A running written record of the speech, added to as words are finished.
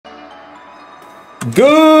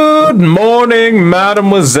Good morning,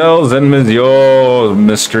 mademoiselles and messieurs.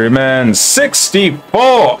 Mystery Man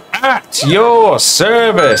 64 at your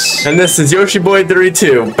service. And this is Yoshi Boy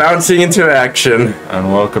 32, bouncing into action.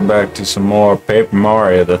 And welcome back to some more Paper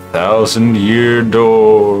Mario, the 1,000-Year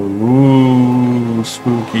Door. Ooh,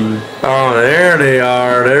 spooky. Oh, there they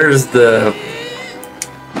are. There's the...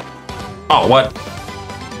 Oh, what?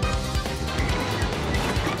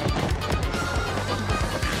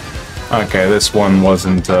 Okay, this one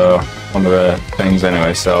wasn't one of the things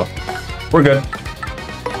anyway, so we're good.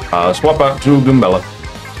 Swap out to Goombella.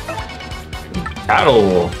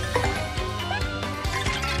 Cattle.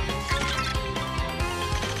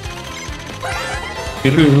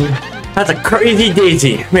 That's a crazy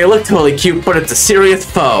daisy. May look totally cute, but it's a serious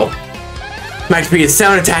foe. Max speed is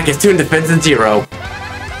 7 attack, is 2 in defense and 0.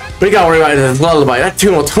 But you gotta worry about this lullaby. That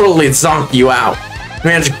tune will totally zonk you out.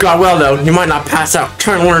 Manage God well though, you might not pass out.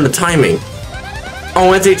 Try and learn the timing. Oh,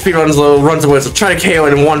 once HP runs low, runs away, so try to KO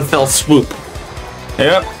it in one fell swoop.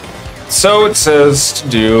 Yep. So it says to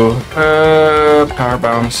do power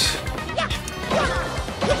bounce.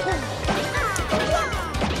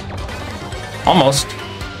 Almost.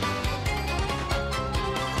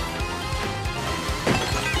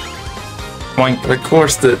 Boink. Of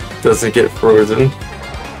course that doesn't get frozen.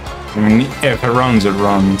 I mean, if it runs, it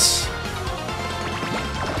runs.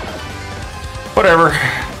 Whatever.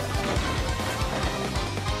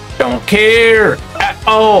 Don't care at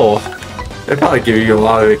all. They'd probably give you a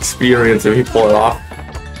lot of experience if you pull it off.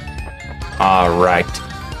 Alright.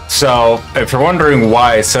 So, if you're wondering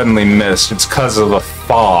why I suddenly missed, it's because of the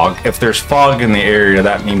fog. If there's fog in the area,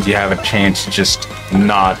 that means you have a chance to just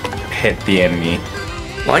not hit the enemy.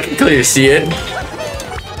 Well, I can clearly see it.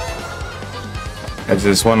 This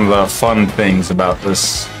is one of the fun things about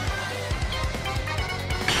this.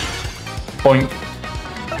 Boink.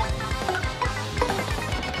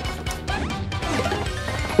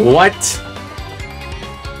 What?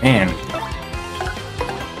 Man.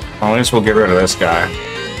 Well, at least we'll get rid of this guy.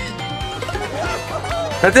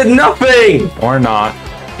 That did nothing! Or not.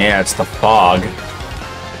 Yeah, it's the fog.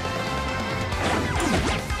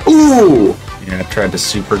 Ooh! Yeah, I tried to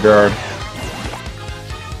super guard.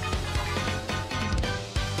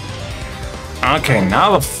 Okay,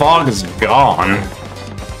 now the fog is gone.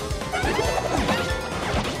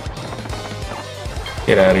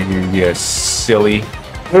 Get out of here, you silly.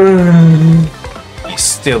 You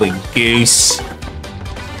silly goose.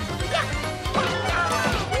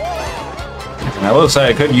 Now, looks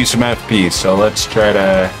like I could use some FP, so let's try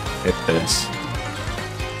to hit this.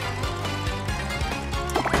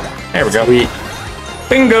 There we go. Sweet.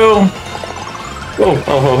 Bingo! Oh,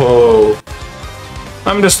 oh, oh,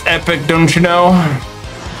 I'm just epic, don't you know?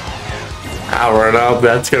 Power it up,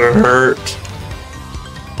 that's gonna hurt.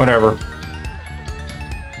 Whatever.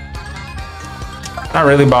 Not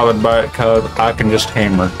really bothered by it, cause I can just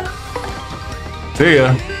hammer. See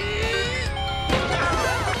ya.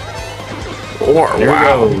 Or There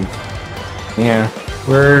wow. we go.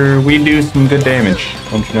 Yeah, we do some good damage,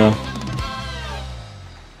 don't you know?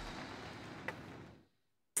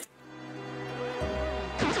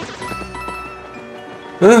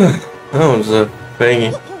 That was a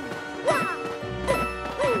thingy.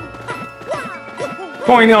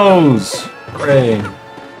 Coinos! Hooray.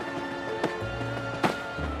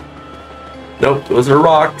 Nope, those are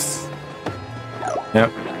rocks.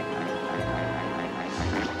 Yep.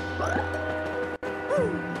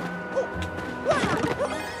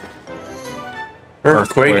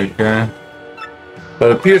 Earthquake. Yeah.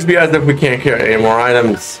 But it appears to be as if we can't carry any more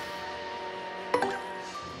items.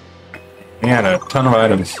 We had a ton of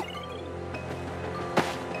items.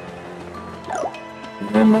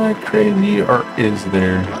 Am I crazy or is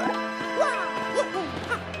there?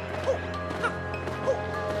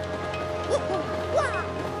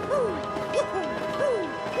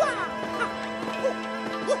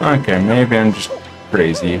 Okay, maybe I'm just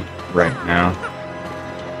crazy right now.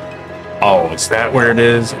 Oh, is that where it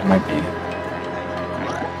is? It might be.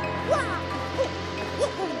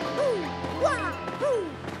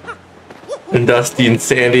 And Dusty and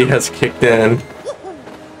Sandy has kicked in.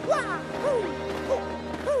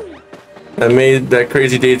 That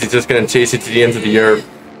crazy Daisy just gonna chase you to the ends of the earth.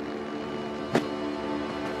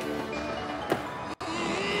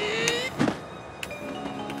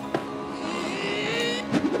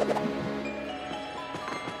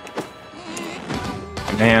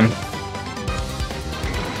 Man.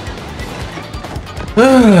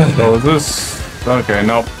 So is this... Okay,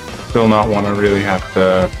 nope. Still not one I really have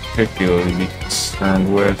to particularly be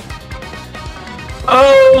concerned with.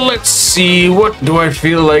 Oh, let's see. What do I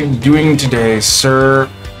feel like doing today, sir?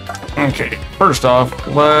 Okay, first off,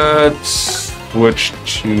 let's switch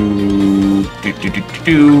to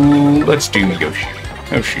let's do Yoshi.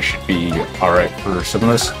 Yoshi should be alright for some of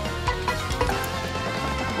this.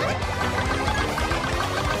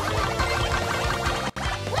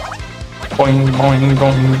 Boing, boing,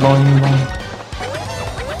 boing, boing, boing.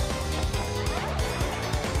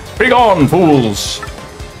 Be gone, fools!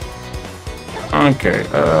 Okay,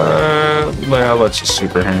 well, let's just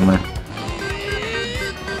super hammer.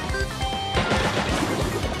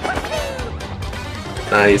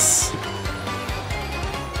 Nice.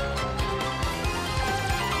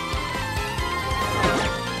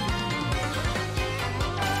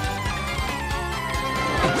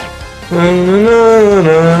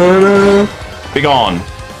 Be gone.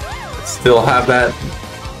 Still have that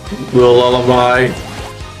little lullaby.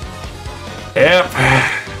 Yep.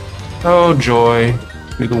 Oh, joy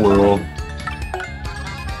to the world.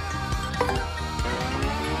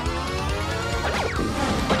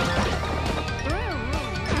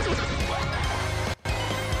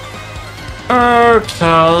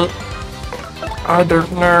 Okay. I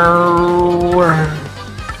don't know.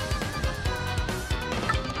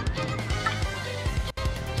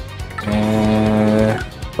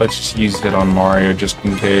 Let's just use it on Mario just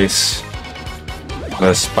in case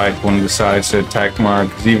the spike one decides to attack Mario,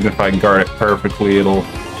 because even if I guard it perfectly, it'll...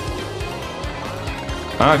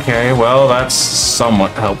 Okay, well, that's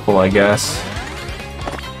somewhat helpful, I guess.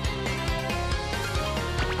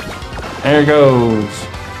 There it goes.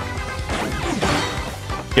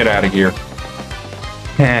 Get out of here.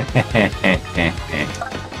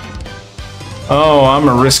 Oh, I'm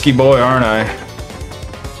a risky boy, aren't I?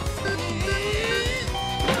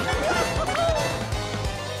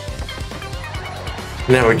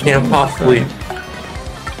 Now we can't possibly.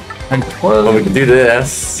 Well, we can do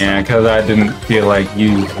this. Yeah, because I didn't feel like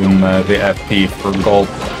using the FP for gold.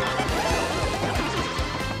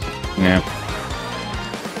 Yeah.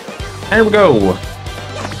 There we go.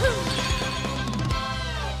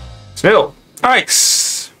 Still,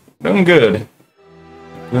 nice. Doing good.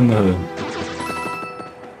 In the hood.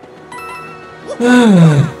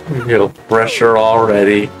 We feel pressure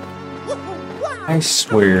already. I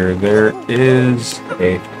swear there is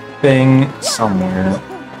a thing somewhere.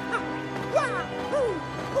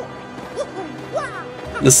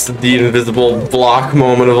 This is the invisible block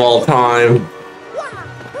moment of all time.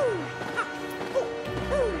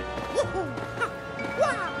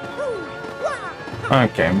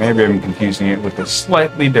 Okay, maybe I'm confusing it with a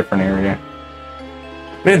slightly different area.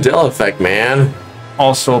 Mandela effect, man.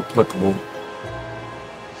 Also applicable.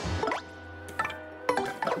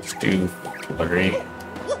 Let's do flurry.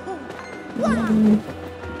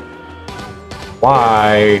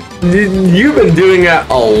 Why? You've been doing that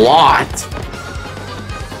a lot.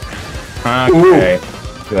 Okay,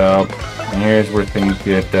 so here's where things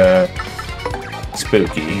get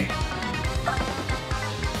spooky.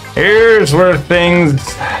 Here's where things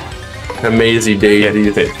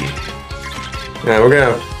Amazee-daisies. Yeah, we're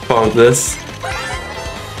gonna bump this.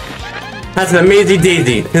 That's an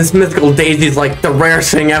Amazee-daisy. This mythical daisy is like the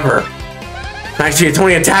rarest thing ever. Actually, its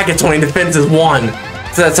 20 attack and 20 defense is 1.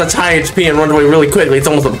 So that's such high HP and runs away really quickly, it's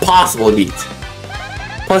almost impossible to beat.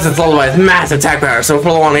 Plus, it's followed by its mass attack power, so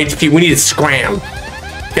for low on HP, we need to scram. You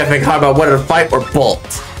gotta think hard about whether to fight or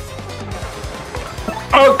bolt.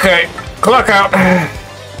 Okay, clock out.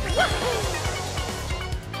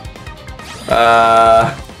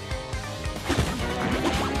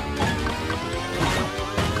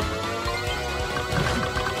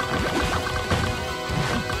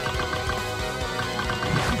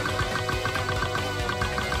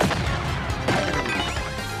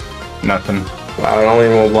 Nothing. Wow, I only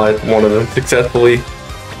mobilized one of them successfully.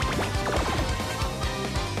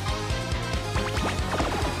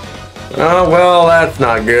 Oh, well, that's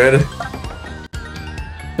not good.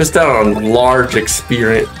 Just down on large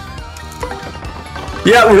experience.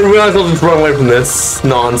 Yeah, we might as well just run away from this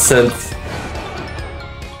nonsense.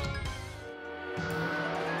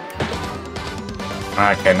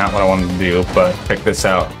 Okay, not what I wanted to do, but check this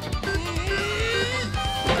out.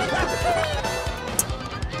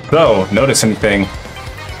 So, notice anything?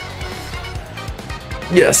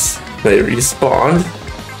 Yes, they respawned.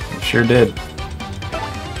 Sure did.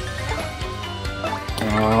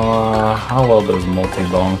 How well does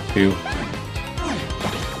multi-long do?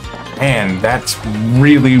 Man, that's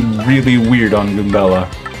really, really weird on Goombella.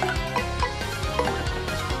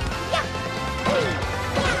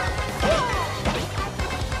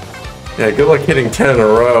 Yeah, good luck hitting 10 in a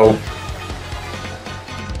row.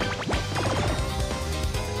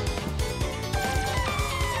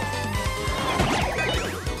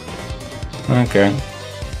 Okay.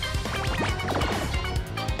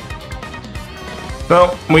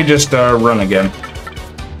 So, we just run again.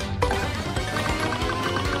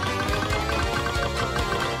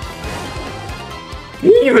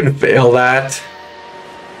 You even fail that.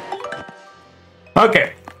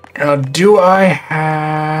 Okay. Now, do I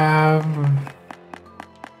have...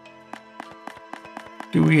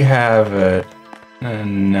 Do we have it?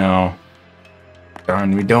 No.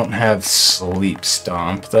 Darn, we don't have Sleep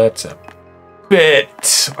Stomp. That's a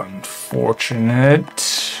bit unfortunate.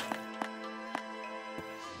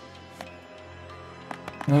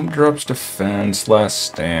 That drops defense, last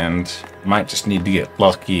stand. Might just need to get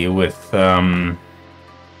lucky with,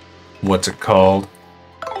 what's it called?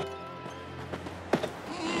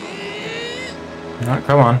 No,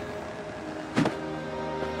 come on.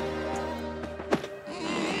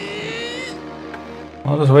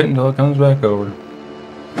 I'll just wait until it comes back over.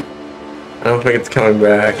 I don't think it's coming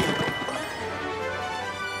back.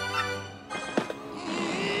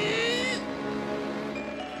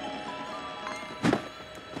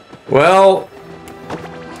 Well...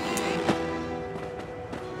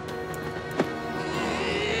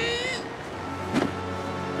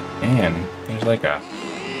 Man, there's like a...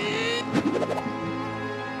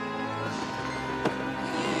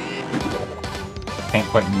 Can't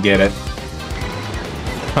quite get it.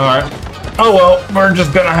 Alright. Oh well, we're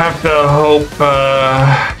just gonna have to hope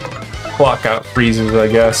lockout freezes, I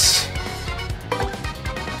guess.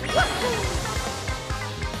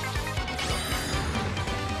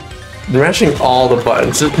 They're mashing all the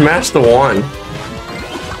buttons. Just mash the one.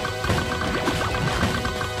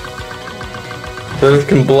 So this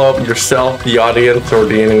can blow up yourself, the audience, or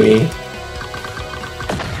the enemy.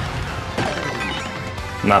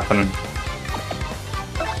 Nothing.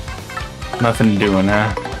 Nothing doing,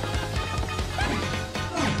 huh?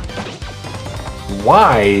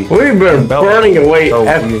 Why? We've been burning away so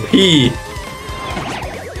FP.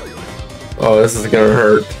 Oh, this is gonna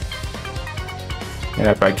hurt.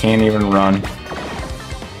 Yeah, if I can't even run.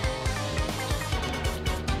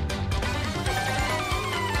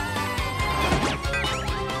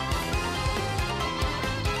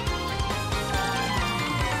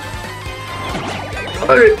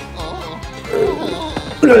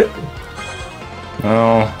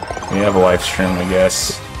 Oh, we have a live stream, I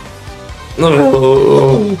guess.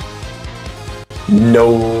 No.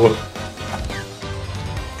 No.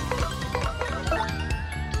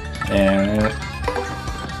 And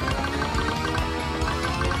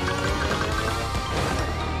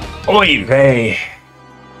oy vey.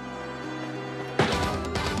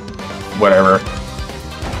 Whatever.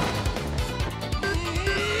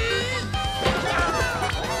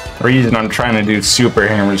 The reason I'm trying to do super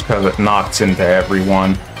hammers because it knocks into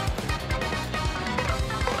everyone.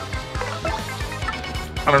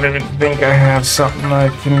 I don't even think I have something I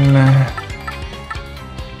can...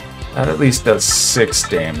 that at least does 6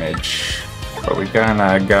 damage. But we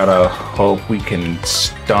kinda gotta hope we can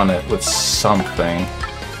stun it with something.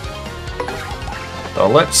 So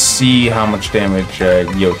let's see how much damage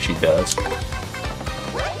Yoshi does.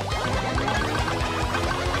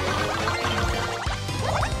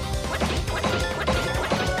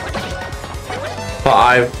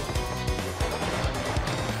 Five.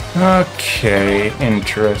 Okay,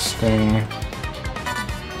 interesting.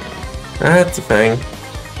 That's a thing.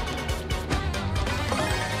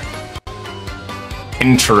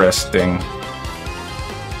 Interesting.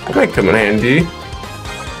 That might come in handy.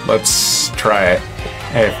 Let's try it.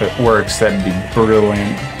 If it works, that'd be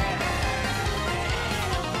brilliant.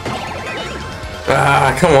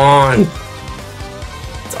 Ah, come on.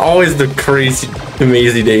 It's always the crazy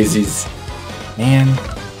Amazee daisies. Man.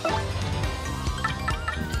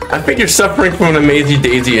 I think you're suffering from an Amazee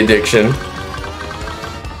daisy addiction.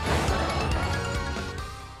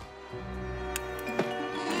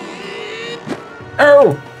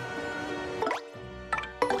 Oh!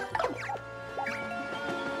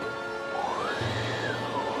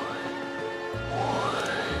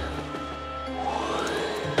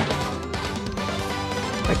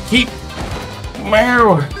 I keep...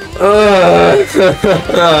 Meow!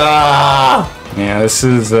 Yeah, this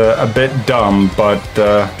is a bit dumb, but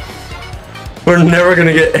we're never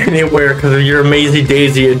gonna get anywhere because of your Amazee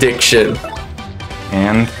daisy addiction.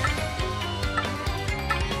 And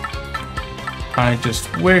I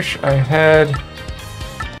just wish I had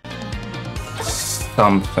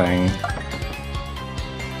something.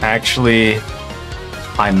 Actually,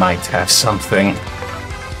 I might have something.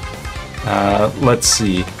 Let's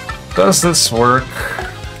see. Does this work?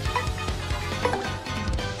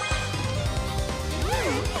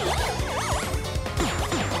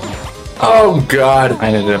 Oh god. I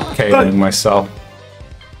ended up KOing myself.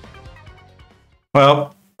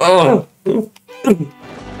 Well, Oh.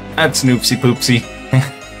 That's Noopsie Poopsie.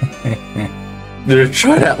 Dude,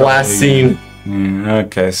 try that last scene.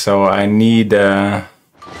 Okay, so I need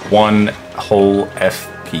 1 whole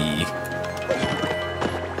FP.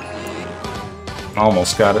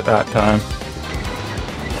 Almost got it that time.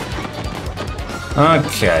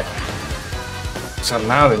 Okay. So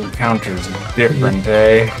now the encounter's different,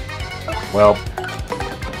 eh? Well,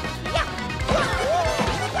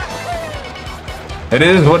 it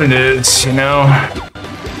is what it is, you know?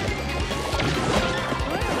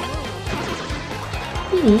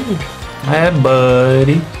 Hey,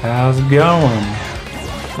 buddy. How's it going?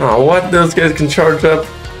 Oh, what? Those guys can charge up?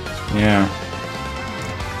 Yeah.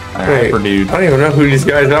 Wait, dude. I don't even know who these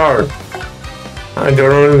guys are. I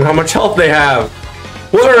don't know how much health they have.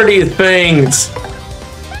 What are these things?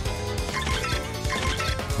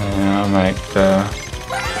 Yeah, I might,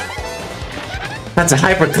 That's a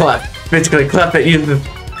hyper clef. Basically a clef that uses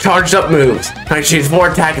charged up moves. When she's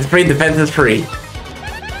 4 attack is free, defense is free.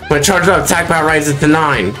 When charged up, attack power rises to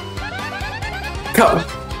 9.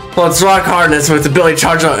 Well, it's rock hardness with its ability to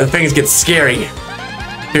charge up and things get scary.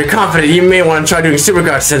 If you're confident, you may want to try doing super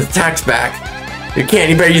guard since attacks back. If you can't,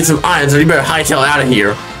 you better use some irons or you better hightail out of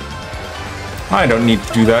here. I don't need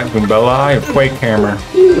to do that, Goombella. I have Quake Hammer.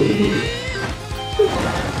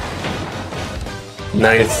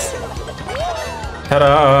 Nice.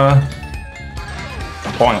 Ta-da!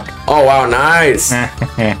 Boink. Oh wow, nice.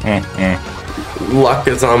 Luck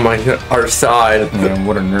is on our side. Man,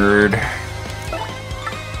 what a nerd.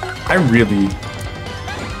 I really...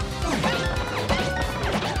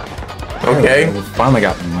 Okay. We finally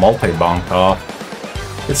got multi-bonked off.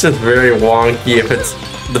 It's just very wonky if it's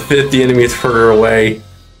the 50 enemies further away.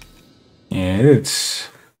 Yeah, it's...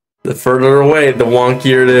 The further away, the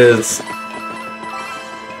wonkier it is.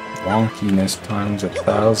 Wonkiness times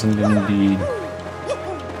 1,000 indeed.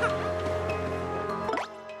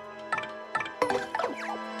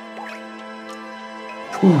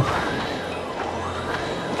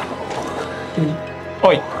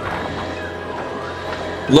 Oi!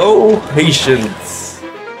 Low patience.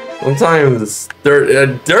 Sometimes this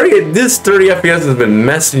 30 FPS has been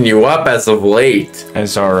messing you up as of late.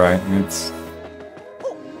 It's alright. It's...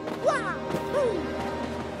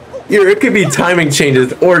 Yeah, it could be timing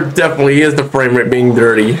changes, or definitely is the frame rate being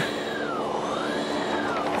dirty.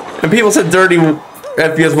 And people said 30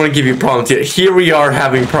 FPS wouldn't give you problems yet. Here we are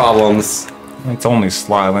having problems. It's only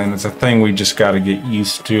slightly, and it's a thing we just gotta get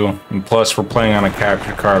used to. And plus, we're playing on a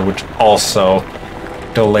capture card, which also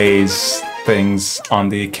delays things on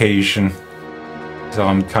the occasion. So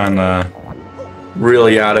I'm kinda...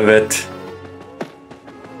 really out of it.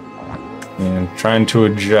 And trying to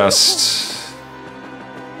adjust.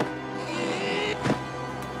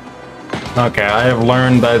 Okay, I have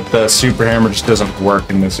learned that the super hammer just doesn't work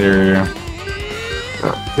in this area.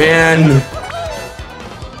 Oh, man,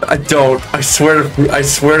 I don't. I swear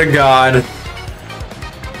to God,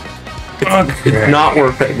 it's not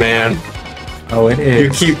worth it, man. Oh, it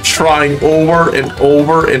is. You keep trying over and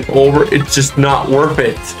over and over. It's just not worth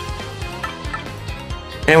it.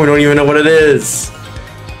 And we don't even know what it is.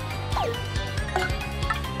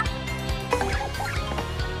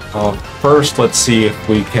 Well, first, let's see if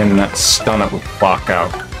we can stun it with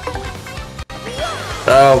Lockout.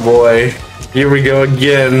 Oh boy, here we go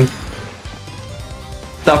again.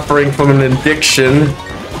 Suffering from an addiction.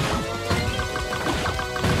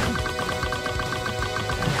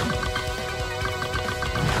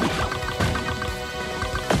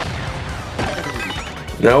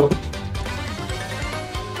 Nope.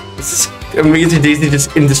 This is Amazee-Daisy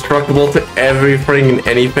just indestructible to everything and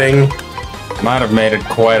anything. Might have made it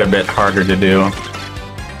quite a bit harder to do.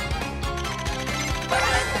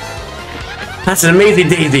 That's an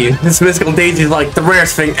Amazee-Daisy. This mystical daisy is like the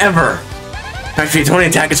rarest thing ever. Actually, 20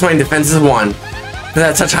 attack is 20 defense is 1. It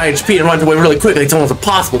has such high HP and runs away really quickly, it's almost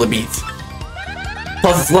impossible to beat.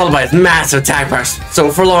 Plus, its lullaby has massive attack power,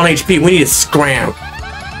 so for low on HP, we need to scram.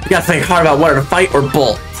 You gotta think hard about whether to fight or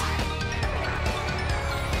bolt.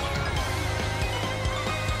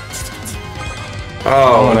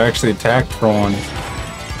 Oh, it actually attacked for 1.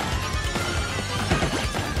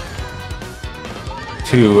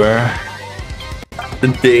 2, The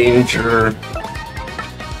danger.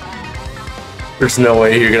 There's no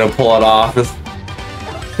way you're gonna pull it off.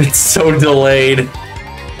 It's so delayed.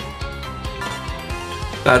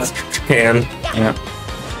 That's can. Yeah.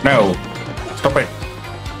 No. Stop it.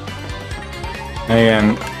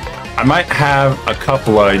 And I might have a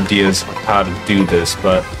couple of ideas of how to do this,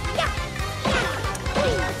 but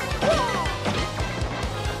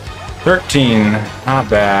 13, not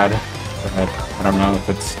bad. But I don't know if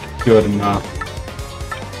it's good enough.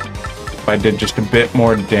 If I did just a bit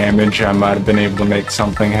more damage, I might have been able to make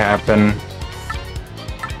something happen.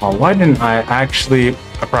 Oh, why didn't I actually...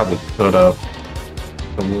 I probably could have.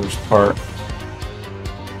 The worst part.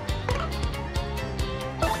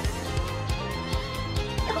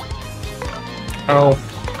 Oh.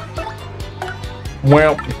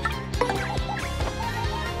 Well.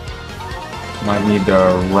 Might need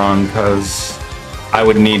to run, because I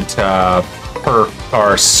would need to perk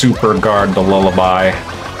or super guard the lullaby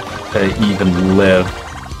to even live.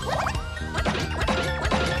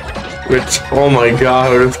 Which, oh my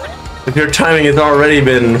god, if your timing has already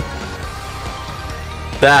been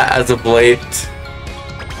that as of late.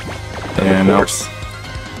 Yeah, no.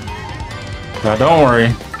 Now don't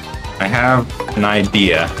worry, I have an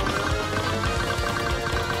idea.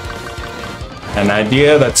 An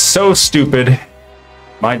idea that's so stupid,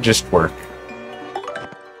 might just work.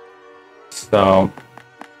 So,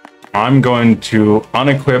 I'm going to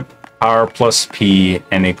unequip Power plus P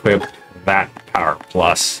and equip that Power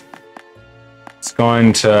plus. It's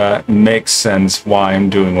going to make sense why I'm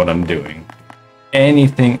doing what I'm doing.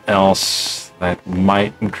 Anything else that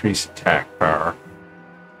might increase attack power?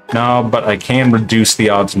 No, but I can reduce the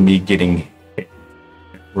odds of me getting hit.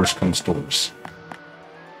 Worst comes to worst.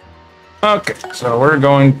 Okay, so we're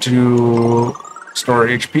going to store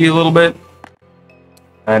HP a little bit.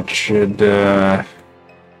 That should, it'll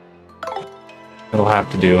have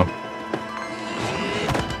to do.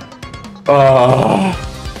 Oh.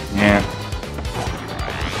 Yeah.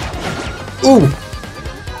 Ooh.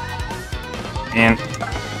 And,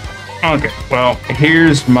 okay, well,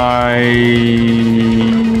 here's my...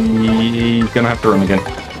 Gonna have to run again.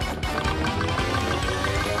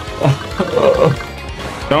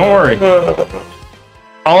 Don't worry.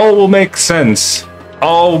 All will make sense.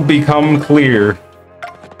 All will become clear.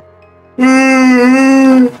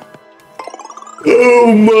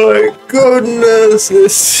 Oh my goodness,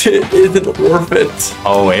 this shit isn't worth it.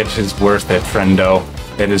 Oh, it is worth it, friendo.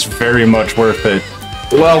 It is very much worth it.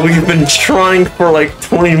 Well, we've been trying for like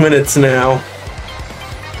 20 minutes now.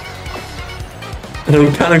 And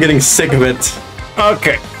I'm kind of getting sick of it.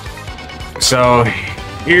 Okay. So,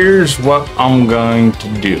 here's what I'm going to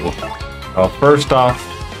do. Well, first off,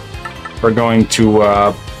 we're going to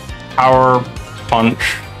power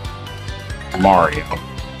punch Mario.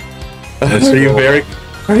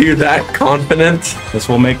 Are you that confident? This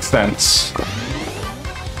will make sense.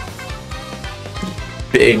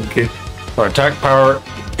 Big. Our attack power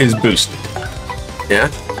is boosted. Yeah?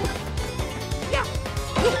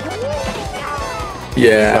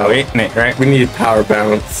 Yeah. So 8 and 8, right? We need power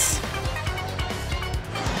bounce.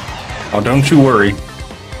 Oh, don't you worry.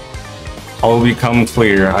 All will become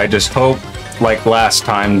clear. I just hope, like last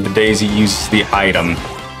time, the Daisy uses the item.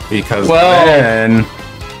 Because then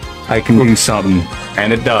I can do something.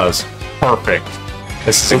 And it does. Perfect.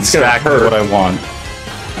 This is exactly what I want.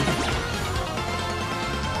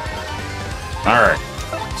 Alright.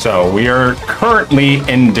 So, we are currently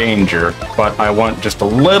in danger, but I want just a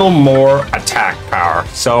little more attack power.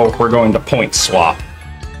 So, we're going to point swap.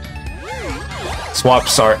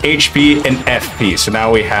 Swaps are HP and FP. So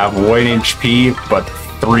now we have 1 HP, but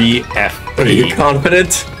 3 FP. Are you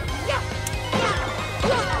confident?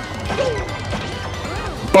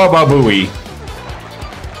 Baba Booey.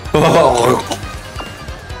 Oh.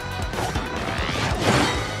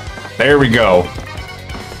 There we go.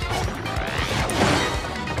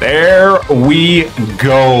 There we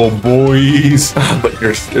go, boys. But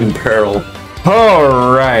you're in peril.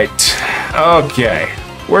 Alright. Okay.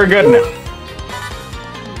 We're good now.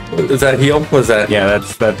 Is that heal? What's that? Yeah,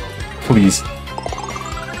 that's that. Please.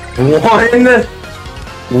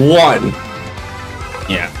 1.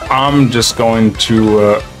 Yeah, I'm just going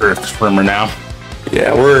to Earth Swimmer now.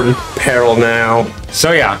 Yeah, we're in peril now.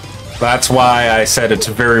 So yeah, that's why I said it's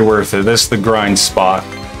very worth it. This is the grind spot.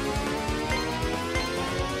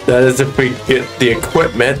 That is if we get the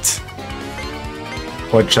equipment.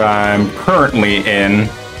 Which I'm currently in.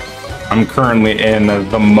 I'm currently in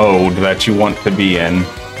the mode that you want to be in.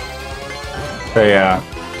 So yeah.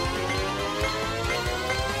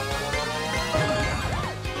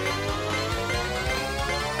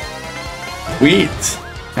 Sweet.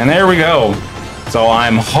 And there we go. So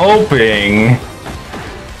I'm hoping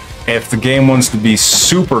if the game wants to be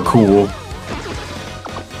super cool.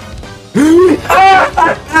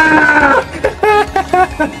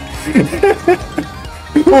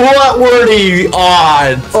 What were the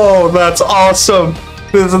odds? Oh, that's awesome.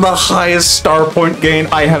 This is the highest star point gain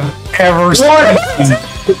I have ever seen.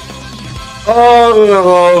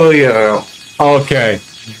 Oh, yeah. Okay,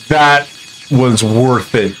 that was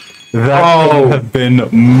worth it. That would have been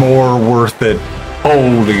more worth it.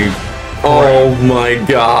 Holy Oh my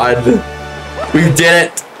god. We did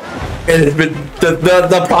it. It has been,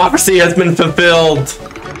 the prophecy has been fulfilled.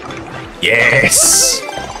 Yes.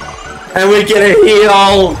 And we get a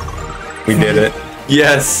heal. We did it.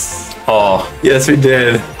 Yes. Oh. Yes, we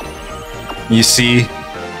did. You see,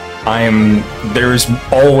 there's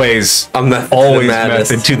always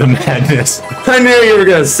method to the madness. I knew you were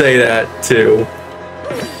gonna say that too.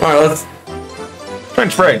 Alright, let's...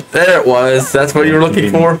 French fry. There it was. That's what you were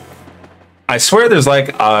looking for? I swear there's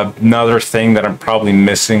like another thing that I'm probably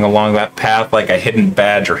missing along that path, like a hidden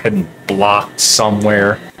badge or hidden block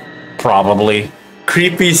somewhere. Probably.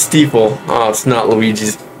 Creepy steeple. Oh, it's not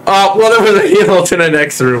Luigi's. Oh, well, there was a heal to the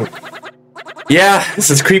next room. Yeah, this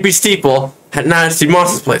is creepy steeple at Nasty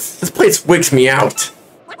Monster's place. This place wigs me out.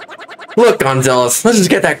 Look, Gonzalez, let's just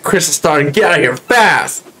get that crystal star and get out of here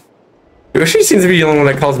fast. Yoshi seems to be the only one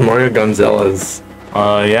that calls Mario Gonzalez.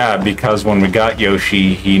 Yeah, because when we got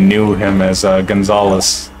Yoshi, he knew him as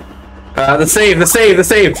Gonzalez. The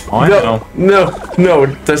save. Oh, I know. No,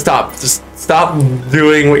 just stop. Just stop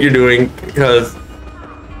doing what you're doing, because,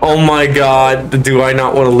 oh my god, do I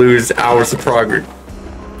not want to lose hours of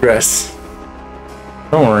progress.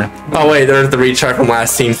 Don't worry. Oh wait, there's the retry from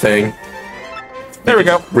last scene thing. There we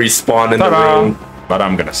go. Respawn in the room. But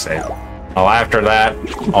I'm gonna save. Oh, after that,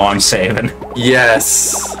 I'm saving.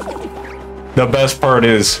 Yes. The best part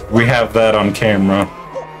is we have that on camera,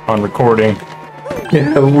 on recording.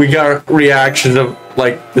 Yeah, we got reactions of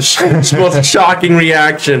like the most shocking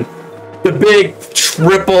reaction, the big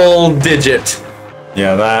triple digit.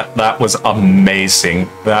 Yeah, that was amazing.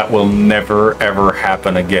 That will never ever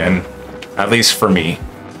happen again, at least for me.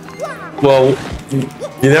 Well,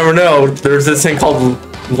 you never know. There's this thing called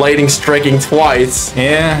lightning striking twice.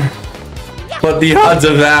 Yeah. But the odds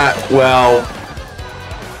of that, well,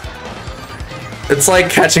 it's like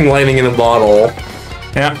catching lightning in a bottle.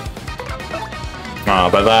 Yeah. Oh,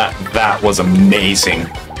 but that was amazing.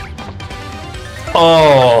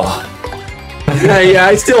 Oh. Yeah,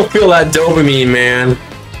 I still feel that dopamine, man.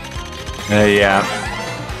 Yeah.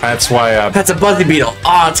 That's why. That's a Buzzy Beetle.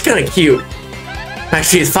 Oh, it's kind of cute.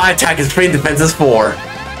 Actually, it's 5 attack, its pretty defense is 4.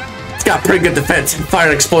 It's got pretty good defense, and fire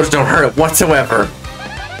and explosions don't hurt it whatsoever.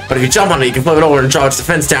 But if you jump on it, you can flip it over and draw its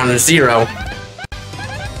defense down to 0.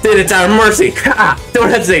 Did it out of mercy. Ha! Don't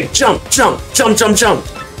hesitate. Jump, jump, jump, jump, jump.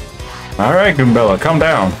 Alright, Goombella, calm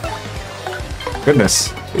down.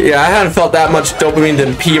 Goodness. Yeah, I hadn't felt that much dopamine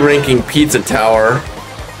than P-ranking Pizza Tower.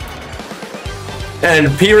 And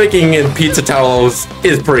P-ranking in Pizza Towers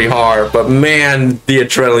is pretty hard, but man, the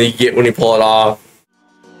adrenaline you get when you pull it off.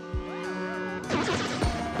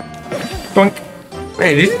 Boink.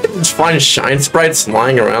 Man, did you just find Shine Sprites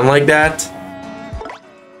lying around like that?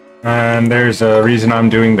 And there's a reason I'm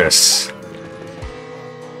doing this.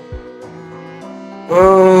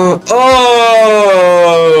 Oh!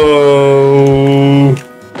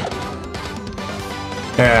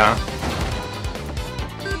 Yeah.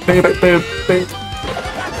 There's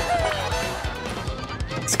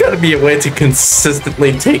gotta be a way to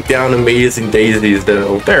consistently take down Amazing Daisies,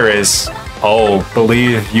 though. There is. Oh,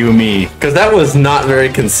 believe you me. Because that was not very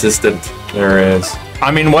consistent. There is. I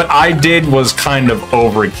mean, what I did was kind of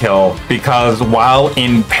overkill, because while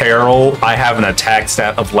in peril, I have an attack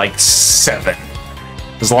stat of like 7.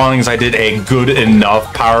 As long as I did a good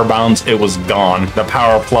enough power bounce, it was gone. The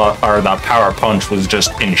power punch was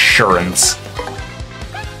just insurance.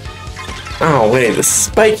 Oh wait, the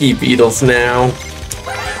spiky beetles now.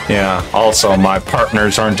 Yeah, also my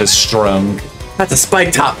partners aren't as strong. That's a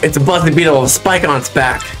spike top. It's a Buzzy Beetle with a spike on its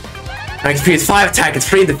back. XP is 5 attack, its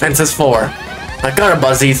free defense is 4. Like other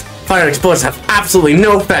Buzzies, fire and explosions have absolutely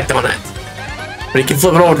no effect on it. But you can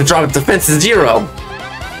flip it over to drop its defense to 0.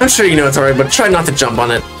 I'm sure you know it's alright, but try not to jump on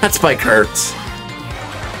it. That spike hurts.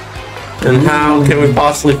 And how can we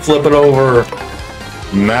possibly flip it over?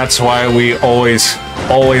 And that's why we always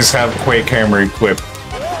have Quake Hammer equipped.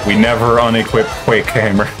 We never unequip Quake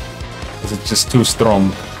Hammer, because it's just too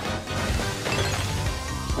strong.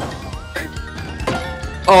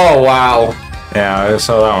 Oh, wow. Yeah, I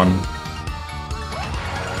saw that one.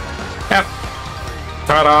 Yep.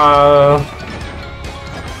 Ta-da!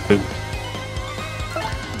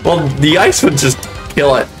 Well, the ice would just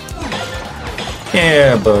kill it.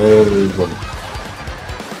 Yeah, but...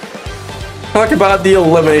 Talk about the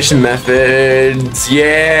elimination methods.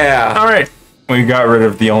 Yeah. Alright. We got rid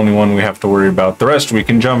of the only one we have to worry about. The rest we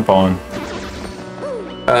can jump on.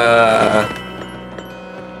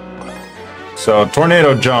 So,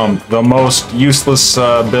 Tornado Jump, the most useless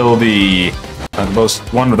ability.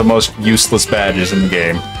 One of the most useless badges in the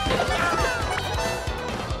game.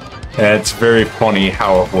 It's very funny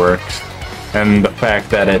how it works. and the fact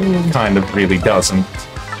that it kind of really doesn't.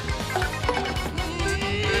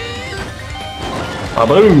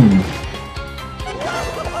 Boom!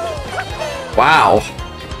 Wow.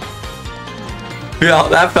 Yeah,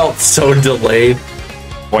 that felt so delayed.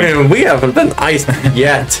 Man, we haven't been iced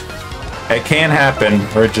yet. It can happen.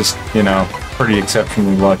 We're just, you know, pretty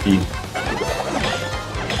exceptionally lucky.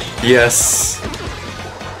 Yes.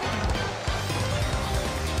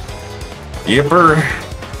 Yipper.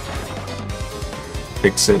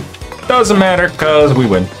 Fix it. Doesn't matter, cause we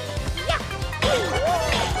win.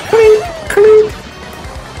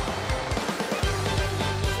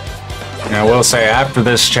 And I will say, after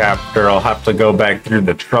this chapter, I'll have to go back through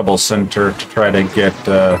the Trouble Center to try to get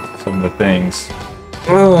some of the things.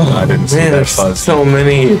 Oh, I didn't see man, that there's fuzz. so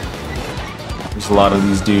many. There's a lot of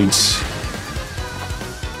these dudes.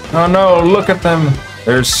 Oh no, look at them.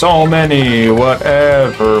 There's so many.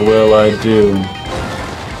 Whatever will I do?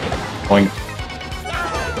 Boink.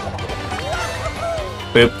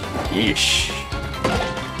 Boop. Yeesh.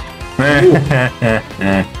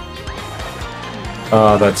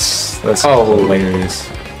 Oh, that's hilarious.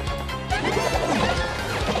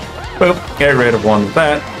 Boop. Get rid of one with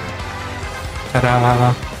that.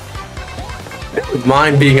 Ta-da.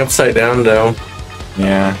 Mine being upside down, though.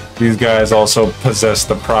 Yeah, these guys also possess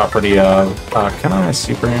the property of... can I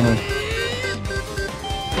super hammer?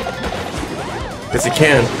 Yes, you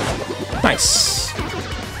can. Nice.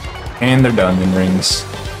 And they're dungeon rings.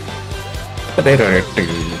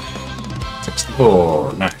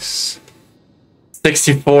 64, nice.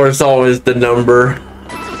 64 is always the number.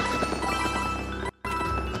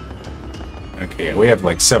 Okay, we have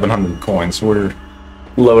like 700 coins. We're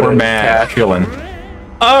Loaded mad cash. chilling.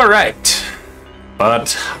 All right,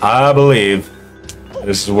 but I believe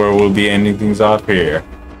this is where we'll be ending things off here.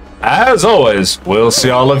 As always, we'll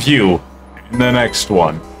see all of you in the next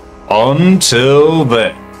one. Until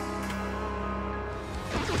then.